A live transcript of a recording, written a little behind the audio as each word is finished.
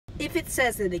if it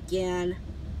says it again.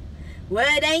 Well,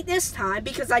 it ain't this time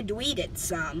because I deleted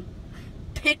some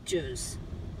pictures.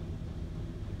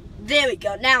 There we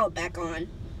go. Now we're back on.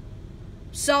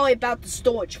 Sorry about the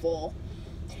storage full.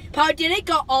 Paul, did it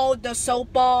got all the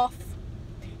soap off?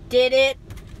 Did it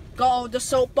got all the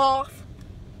soap off?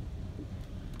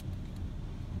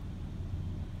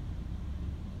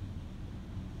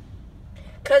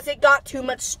 Because it got too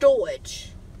much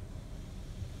storage.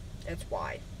 That's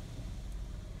why.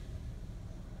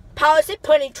 Paul, is it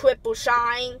putting triple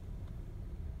shine?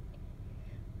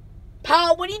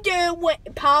 Paul, what are you doing?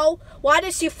 Paul, why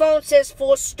does your phone says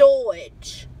full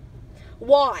storage?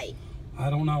 Why? I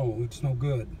don't know. It's no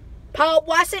good. Paul,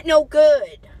 why is it no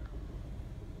good?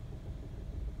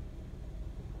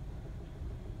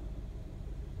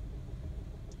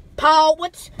 Paul,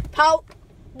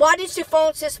 why does your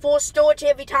phone says full storage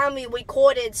every time we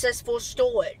record it says full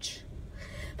storage?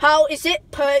 Paul,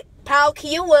 Paul,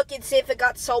 can you look and see if it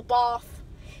got soap off?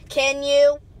 Can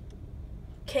you?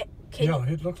 Yeah,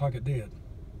 it looks like it did.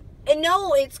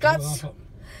 No, it's got...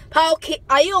 Paul,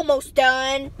 are you almost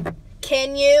done?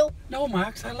 Can you? No,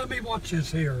 Max, let me watch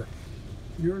this here.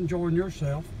 You're enjoying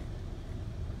yourself.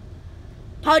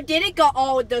 Paul, did it got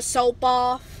all the soap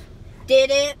off? Did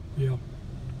it? Yeah.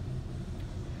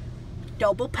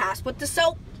 Double pass with the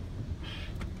soap.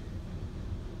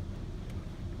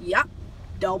 Yep.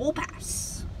 Double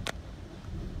pass.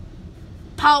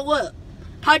 Paul, look.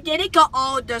 Paul, did it got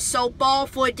all the soap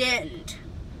off or didn't?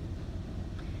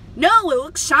 No, it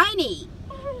looks shiny.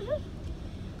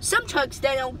 Some trucks,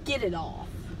 they don't get it off.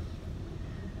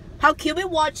 How can we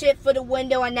watch it for the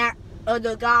window on that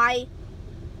other guy?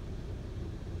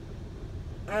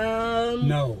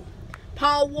 No.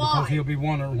 Paul, why? Because he'll be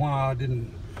wondering why I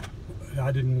didn't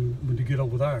want to get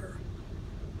over there.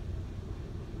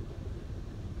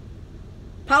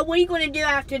 Paul, what are you going to do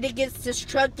after this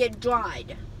truck get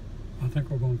dried? I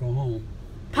think we're going to go home.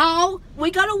 Paul,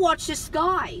 we got to watch the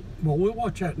sky. Well, we'll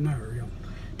watch that in there, yeah.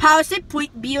 Paul, it's a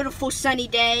beautiful sunny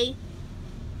day.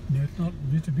 Yeah,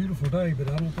 it's a beautiful day, but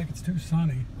I don't think it's too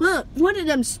sunny. Look, one of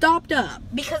them stopped up.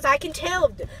 Because I can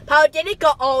tell. Paul, did it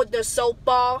got all the soap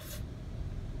off?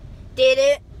 Did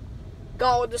it?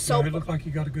 Got all the soap Yeah, it looked like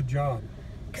you got a good job.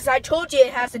 Because I told you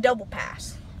it has a double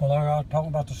pass. Well, I was talking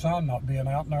about the sun not being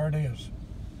out, and there it is.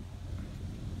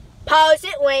 Paul, is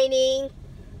it raining?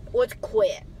 Let's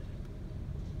quit.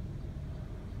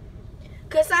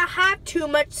 Because I have too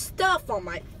much stuff on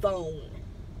my phone.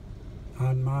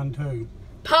 On mine, too.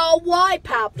 Paul, why,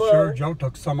 Papa? Sure, Joe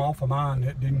took some off of mine.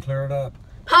 It didn't clear it up.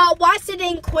 Paul, why it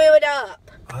didn't clear it up?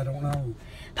 I don't know.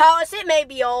 Paul, is it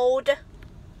maybe old?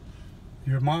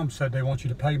 Your mom said they want you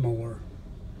to pay more.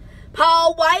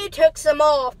 Paul, why you took some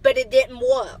off, but it didn't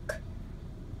work?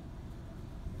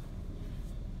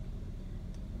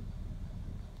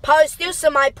 Paul, is there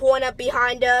somebody pulling up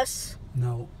behind us?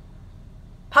 No.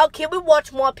 Paul, can we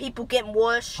watch more people getting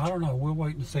washed? I don't know. We'll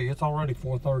wait and see. It's already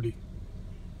 4:30.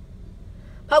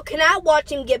 Paul, can I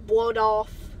watch him get blowed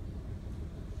off?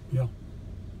 Yeah.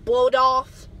 Blowed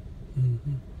off?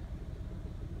 Mm-hmm.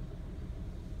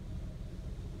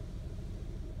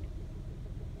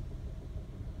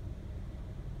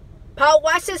 Paul,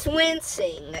 why's this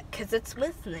wincing? Because it's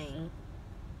listening.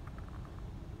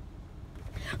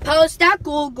 Paul, is that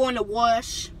girl going to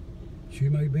wash? She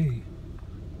may be.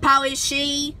 Paul, is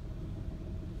she?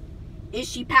 Is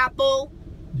she Papa?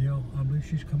 Yeah, I believe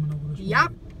she's coming over this way.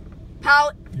 Yep.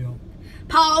 Paul, Yeah.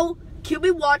 Paul, can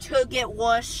we watch her get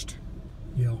washed?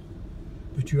 Yeah.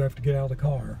 But you have to get out of the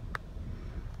car.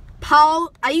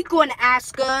 Paul, are you going to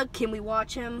ask her? Can we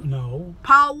watch him? No.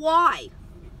 Paul, why?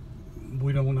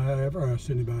 We don't want to ever ask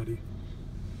anybody.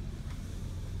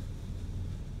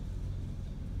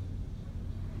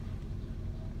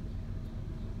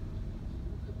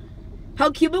 How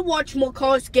can we watch more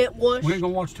cars get washed? We ain't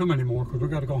going to watch too many more because we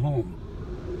got to go home.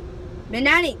 Man,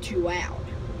 that ain't too loud.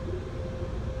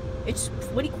 It's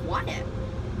pretty quiet.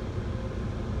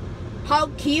 How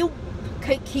can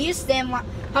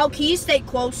you stay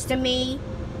close to me?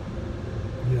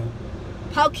 Yeah.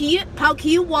 How can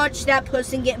you watch that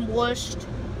person getting washed?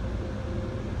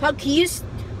 How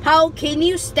can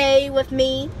you stay with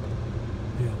me?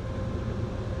 Yeah.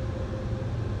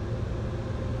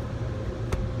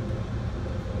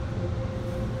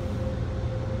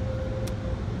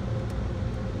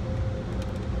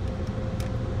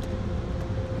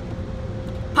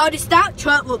 How does that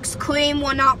truck looks clean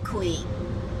or not clean?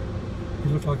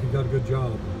 You look like you got a good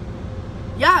job.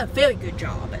 Yeah, very good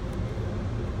job.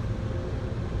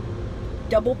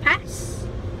 Double pass.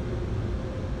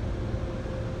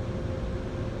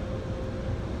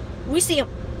 We see a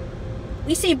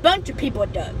bunch of people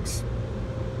at Doug's.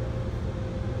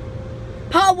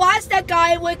 why is that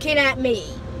guy looking at me?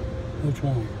 Which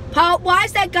one? Paul, why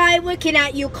is that guy looking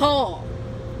at your car?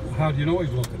 How do you know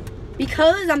he's looking?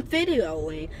 Because I'm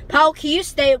videoing. Paul, can you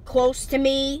stay close to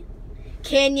me?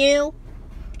 Can you?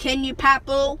 Can you,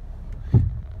 Papo?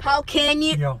 Paul, can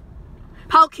you? Yeah.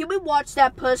 Paul, can we watch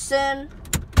that person?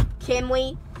 Can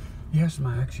we? Yes,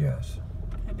 Max, yes.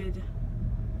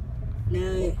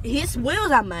 No, his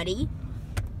wheels are muddy.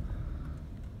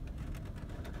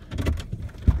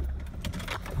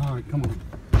 All right, come on.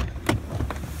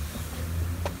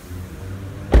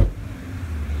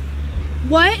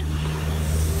 What?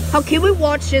 How can we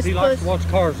watch this He likes person? to watch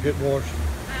cars get washed.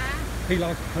 He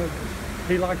likes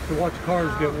to watch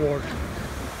cars get washed.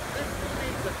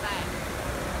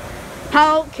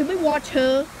 How can we watch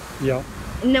her Yeah.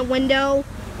 in the window?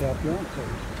 Yeah, if you want to.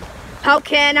 How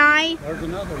can I? There's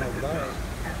another one over there.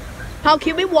 How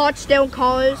can we watch their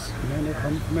cars? And then they're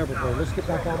coming from everywhere. Let's get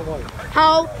back out of the way.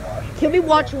 How can we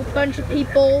watch a bunch of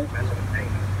people?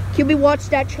 Can we watch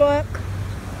that truck?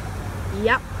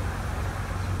 Yep.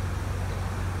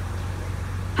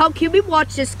 How can we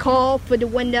watch this car for the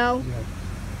window? Yeah.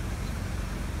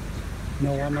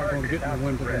 No, I'm not going to get in the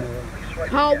window tomorrow.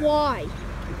 How, why?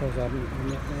 Because I'm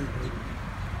not going to.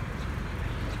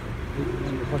 You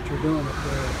wonder what you're doing up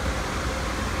there.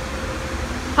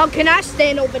 How can I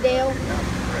stand over there? Wait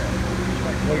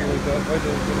till we go. Wait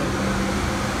till we get in.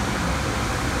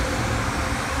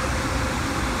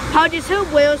 How does her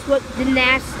wheels look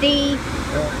nasty?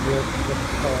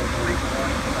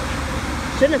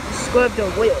 Shouldn't have scrubbed her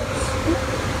wheels.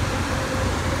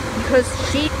 Because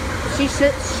she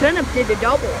shouldn't have did a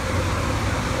double.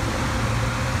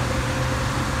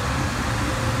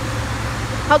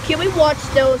 How can we watch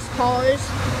those cars?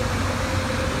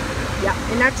 Yeah,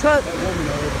 in that truck. That woman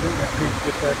over there got to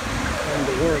get that on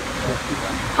the work.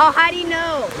 How do you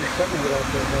know? There's something out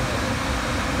there.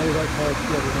 Hey, that car's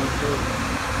flooded on through.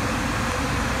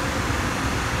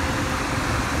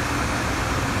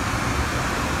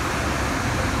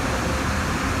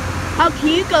 How can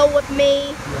you go with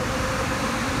me? Yeah.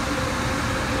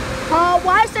 Oh,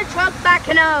 why is the truck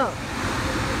backing up?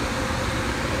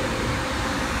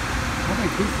 I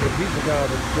think he's the guy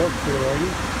that works here, are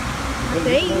you?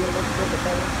 See?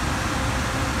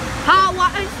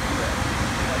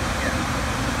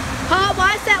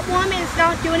 Why is that woman's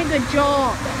not doing a good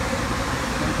job?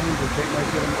 Sometimes they can't make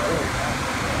it in the road.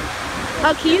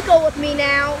 How can you go with me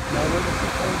now? Now, what is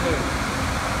this over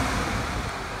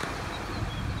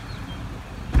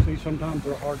there? See, sometimes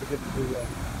they're hard to get to do that.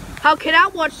 How can I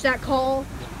watch that call?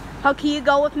 How can you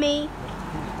go with me?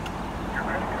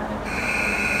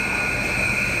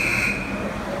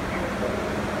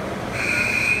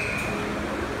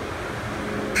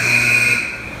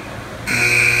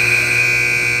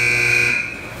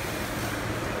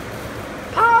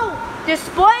 Oh,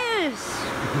 displays!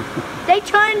 They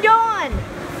turned on!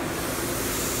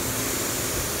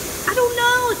 I don't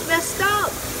know, it's messed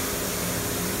up.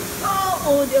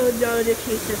 Oh no, the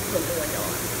case is still going on.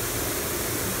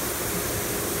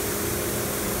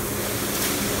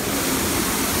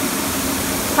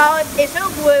 How is her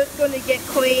glue going to get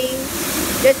clean?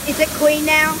 Is it clean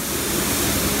now?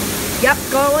 Yep,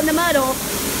 go in the middle.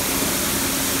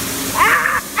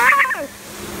 Ah! Ah!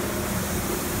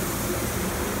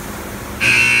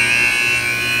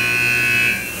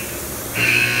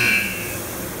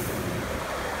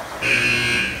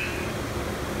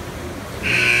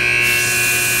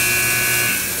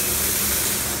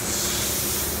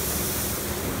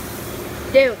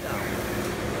 There we go.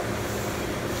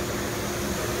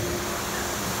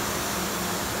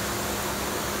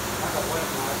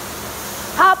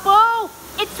 Papa,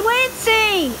 it's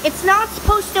wincing. It's not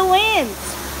supposed to wince,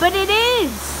 but it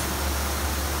is.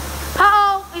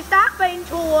 Paul, is that going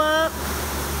to work?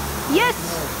 Yes,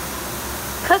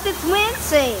 because it's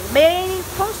wincing, but it ain't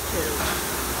supposed to.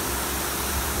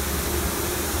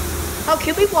 How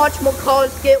can we watch more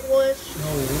cars get washed?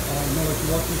 No, if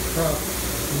you watch this truck,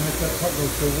 and if that truck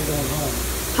goes through, we're going home.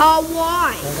 How,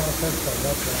 why? Well, I said so,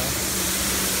 that's why.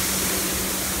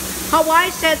 How, I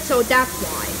said so, that's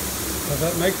why. Because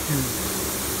that makes you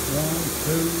 1,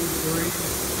 2, 3, 4,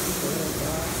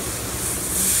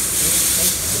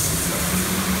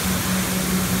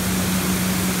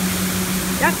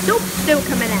 5. That soup's still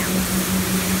coming out.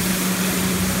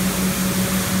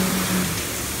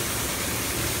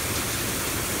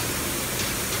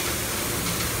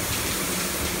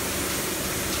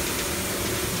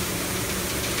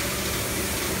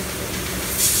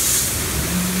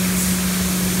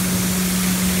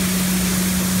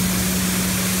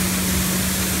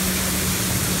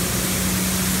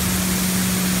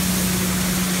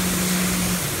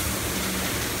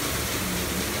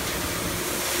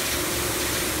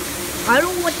 I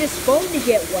don't want this phone to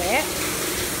get wet.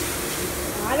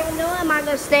 I don't know. Am I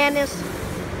gonna stand this?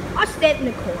 I'll stand in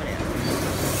the corner.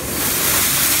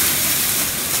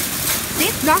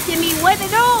 It's not getting me wet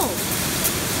at all.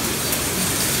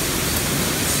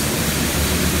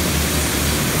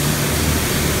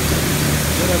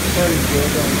 That's pretty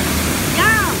good.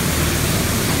 Yeah.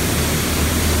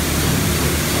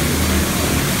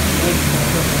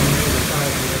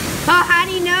 Oh, how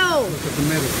do you know? Look at the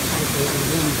middle. Look at the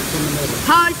one that's in the middle.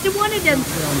 Oh, it's the one of them.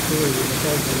 Down through with the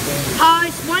cable down. Oh,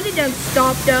 it's one of them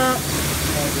stopped up.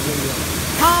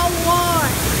 Oh,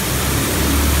 what?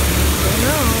 Oh,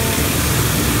 no.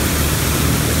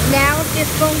 Now, if this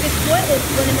phone gets wet, it's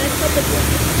going to mess up again.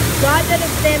 So I better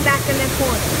stand back in the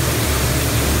corner.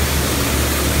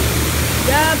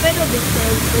 Yeah, I better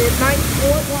because it might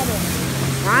squirt water.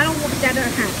 I don't want that to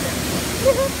happen.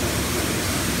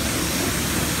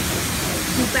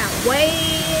 About way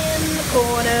in the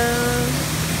corner.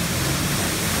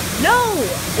 No,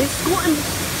 it's squirting.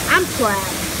 I'm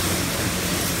trapped.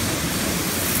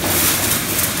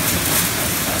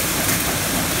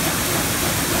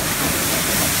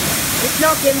 It's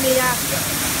not giving me that.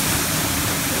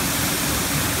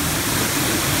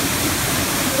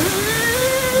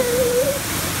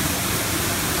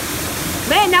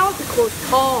 Man, now it's a close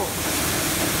call.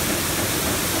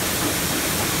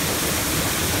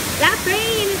 That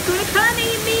train is gonna come at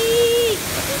me!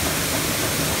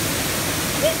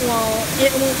 It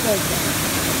won't go there.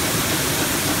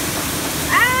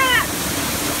 Ah!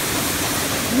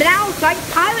 Now it's like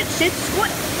pirate shit squat.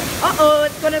 Uh-oh,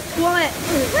 it's gonna squat.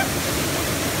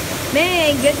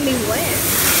 Man, getting me wet.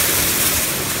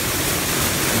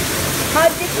 How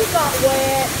did you got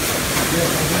wet?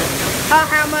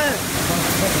 How much?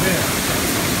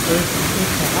 It's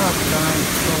a half giant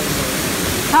solar.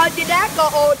 How did that go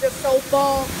on the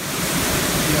sofa?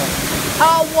 Yeah.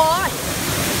 Oh, why?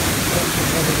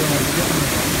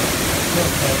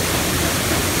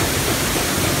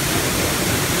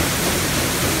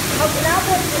 Oh, can I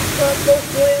want this circle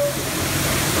wheel?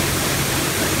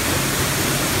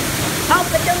 Oh,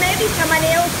 but there may be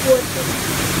somebody else would.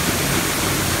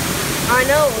 I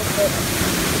know, but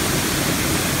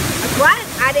I'm glad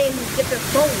I didn't get the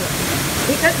phone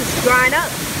because it's drying up.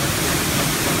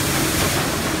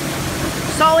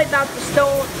 Sorry about the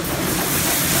stone.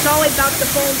 Sorry about the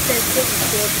phone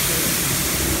sensitivity.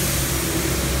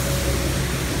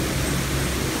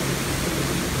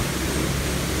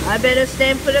 I better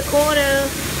stand for the corner.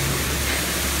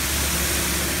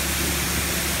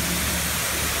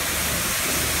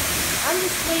 I'm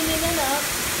just cleaning it up.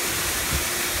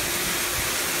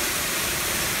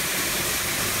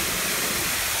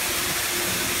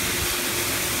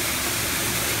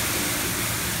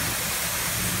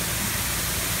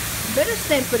 Better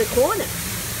stand for the corner.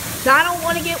 So I don't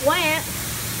want to get wet.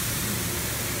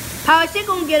 How is it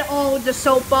going to get all the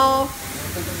soap ball?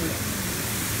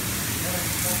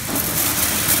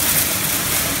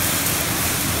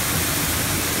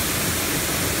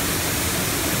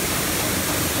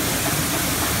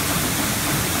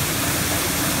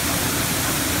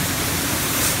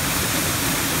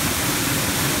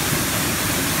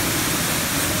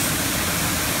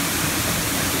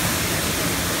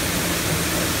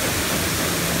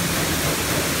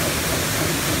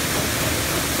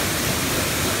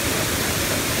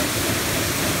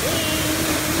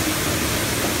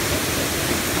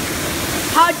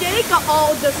 How did it got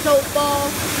all the soap ball?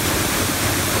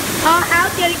 How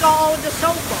did it got all the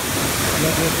soap ball?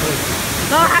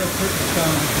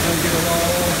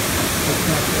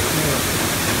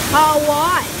 Oh,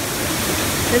 why?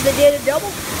 Because it did a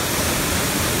double.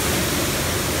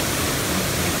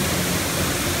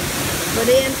 Put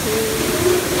in to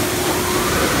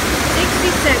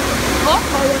 60 seconds. Oh,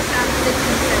 it's out 60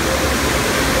 seconds.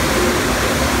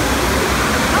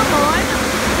 Come on.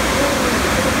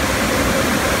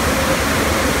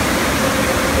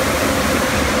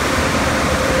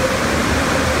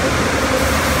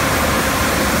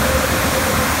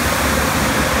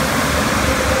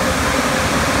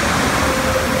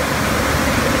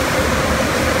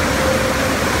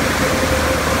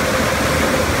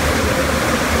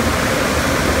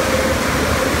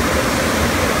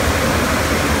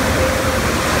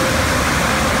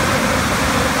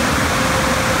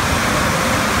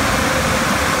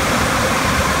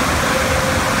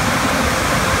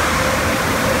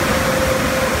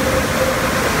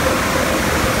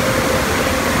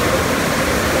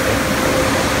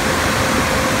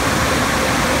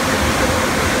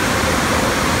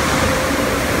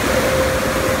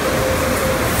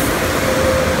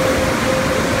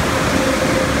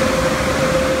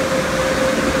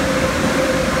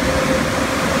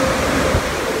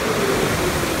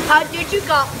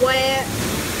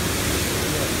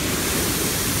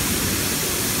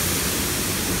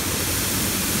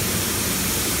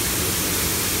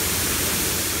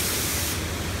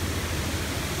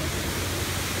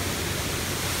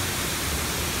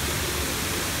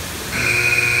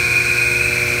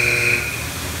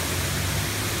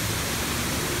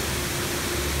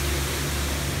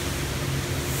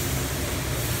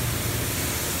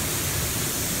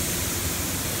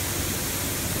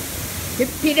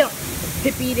 Pick it up.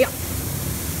 Pick it up.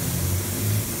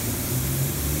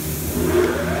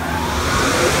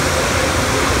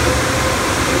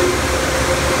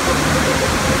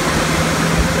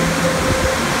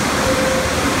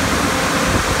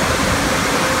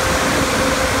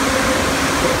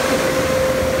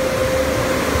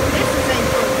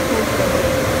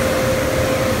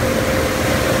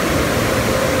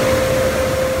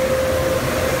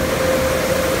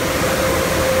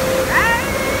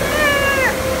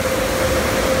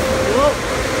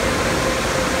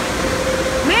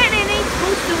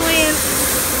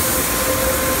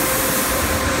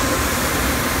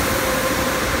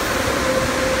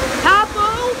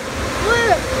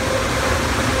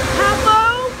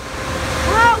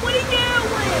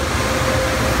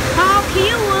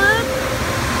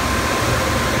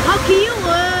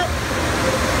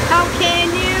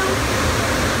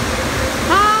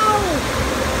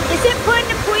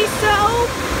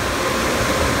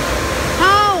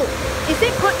 Is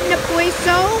it put in the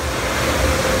queso?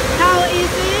 How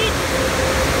is it?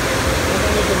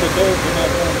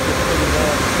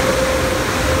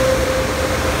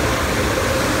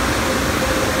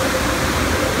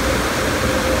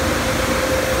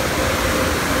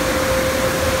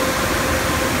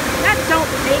 That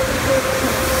don't make good.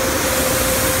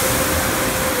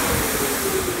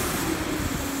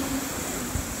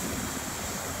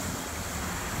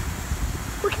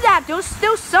 Look at that, there's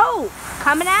still soap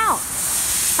coming out.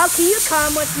 How can you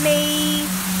come with me?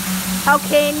 How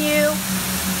can you?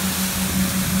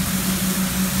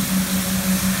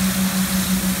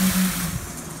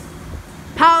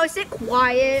 Paul, is it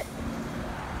quiet?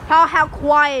 Paul, how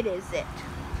quiet is it?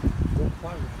 Real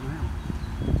quiet now.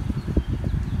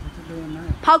 What's it doing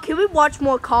now? Paul, can we watch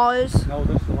more cars? No,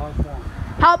 this is the last one.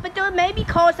 Paul, but there may be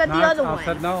cars at the other one. I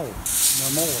said no. No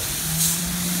more.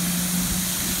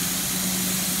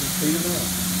 Just clean it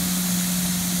up.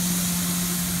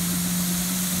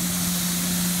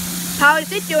 Paul,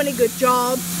 is it doing a good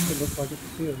job? It looks like it's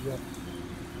sealed, yeah.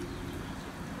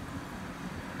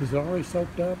 Is it already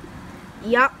soaked up?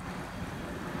 Yup.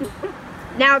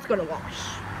 Now it's gonna wash.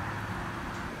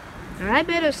 I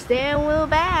better steering wheel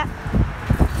back.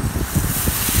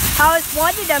 How is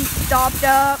one of them stopped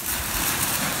up?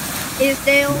 Is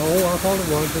there? No, I thought it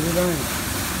was, but it ain't.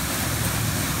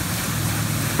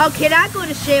 How can I go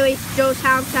to Sherry Joe's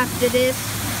house after this?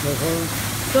 Go home?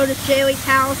 Go to Sherry's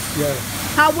house? Yeah.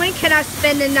 How when can I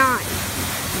spend the night?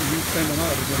 You spend the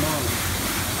night with your mom.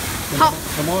 How?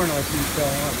 Tomorrow night you stay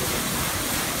out with her.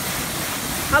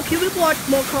 How can we watch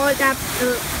more cars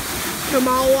after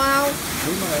tomorrow?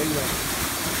 We may,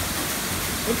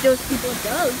 If those people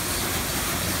does.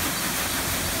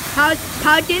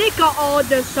 How did it got all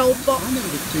the soap? I never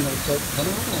seen no soap come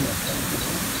out on that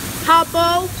thing. How,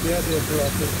 Bo? Yeah, they do.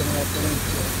 I just don't have to link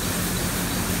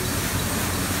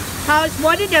How's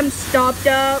one of them stopped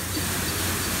up?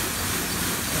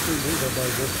 I think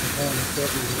everybody just behind the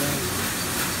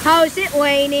stuff How is it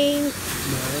raining?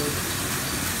 No.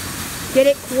 Did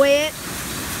it quit?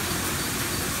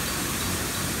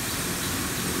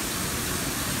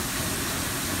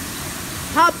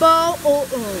 How about,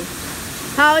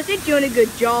 how is it doing a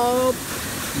good job?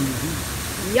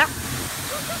 Yep.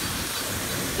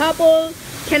 How about,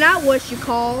 can I wash your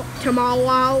car tomorrow?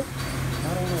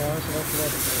 I don't know. I have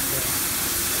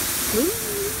to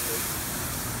look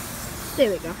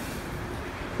There we go.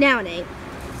 Now it ain't.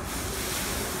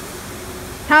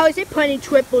 How is it putting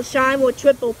triple shine or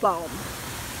triple foam?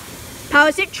 How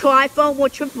is it tri-foam or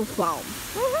triple foam?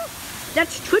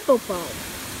 That's triple foam.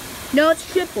 No, it's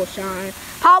triple shine.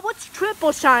 How, what's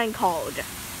triple shine called?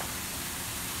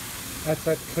 That's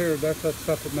that clear, that's that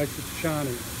stuff that makes it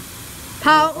shiny.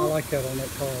 How, I like that on that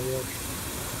car, yes.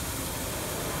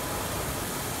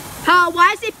 How,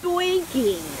 why is it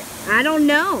blinking? I don't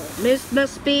know. This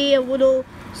must be a little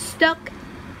stuck.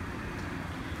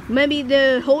 Maybe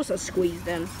the hose are squeezed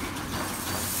in.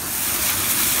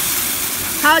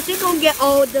 How's it gonna get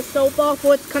all the soap off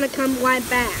or it's gonna come right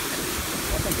back? I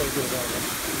think they'll get it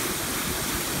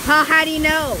all right. How do you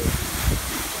know?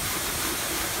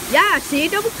 Yeah, see,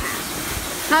 double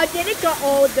pass. How did it get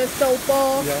all the soap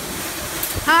off? Yeah.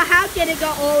 How did it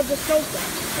get all the soap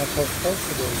off? That's what it's supposed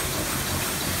to do.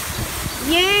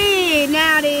 Yay,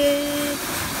 now it is.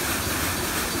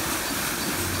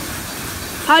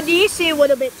 How do you see a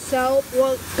little bit soap?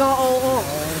 What got all off?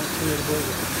 I don't see it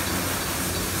moving.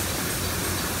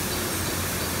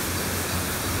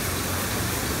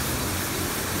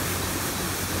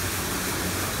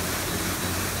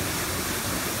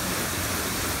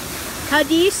 How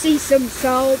do you see some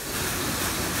soap?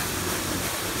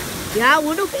 Yeah, a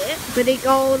little bit, but it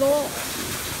got all off.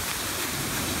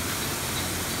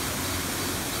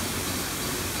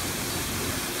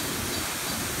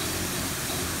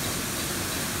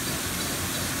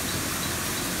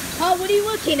 what are you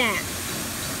looking at?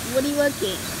 What are you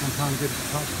looking? I'm trying to get it to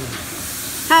talk to him.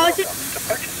 How is it? To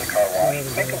purchase a car wash,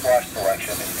 make a wash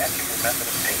selection and enter your method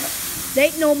of payment. There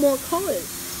ain't no more cars.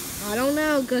 I don't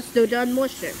know, because they're done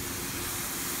washing.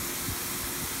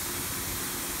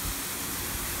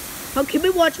 Oh, can we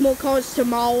watch more cars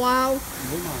tomorrow?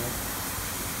 We might.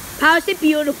 How's a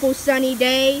beautiful sunny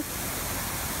day?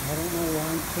 I don't know.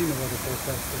 I ain't seen the weather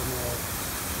forecast for tomorrow.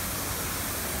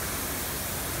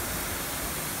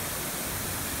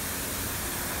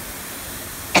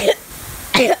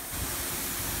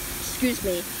 Excuse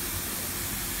me.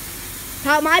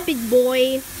 How my big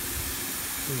boy?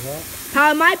 See what?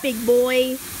 How my big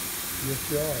boy? Yes,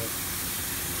 you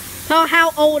are. How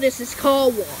old is this car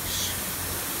wash?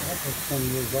 That was 20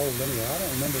 years old anyway. I don't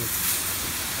remember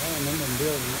them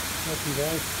building it. That's the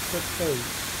last 6 days.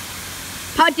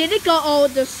 How did it go all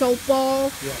the soap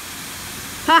ball? Yeah.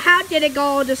 How did it go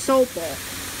all the soap ball?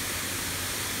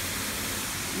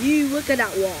 You look at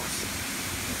that wasp.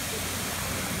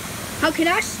 How can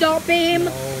I stop him?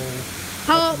 No.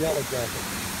 How? That's the yellow jacket.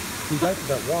 He's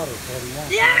after that water, so he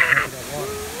wants Yeah. after that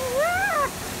water.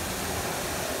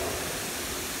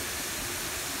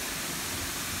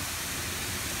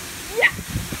 Yeah.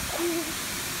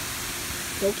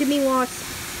 Don't get me lost.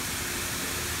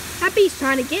 Happy's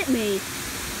trying to get me.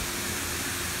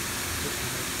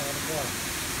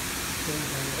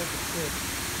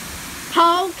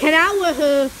 How can I let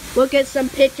her look at some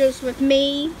pictures with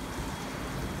me?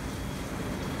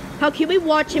 How can we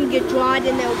watch him get dried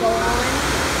and they'll go on?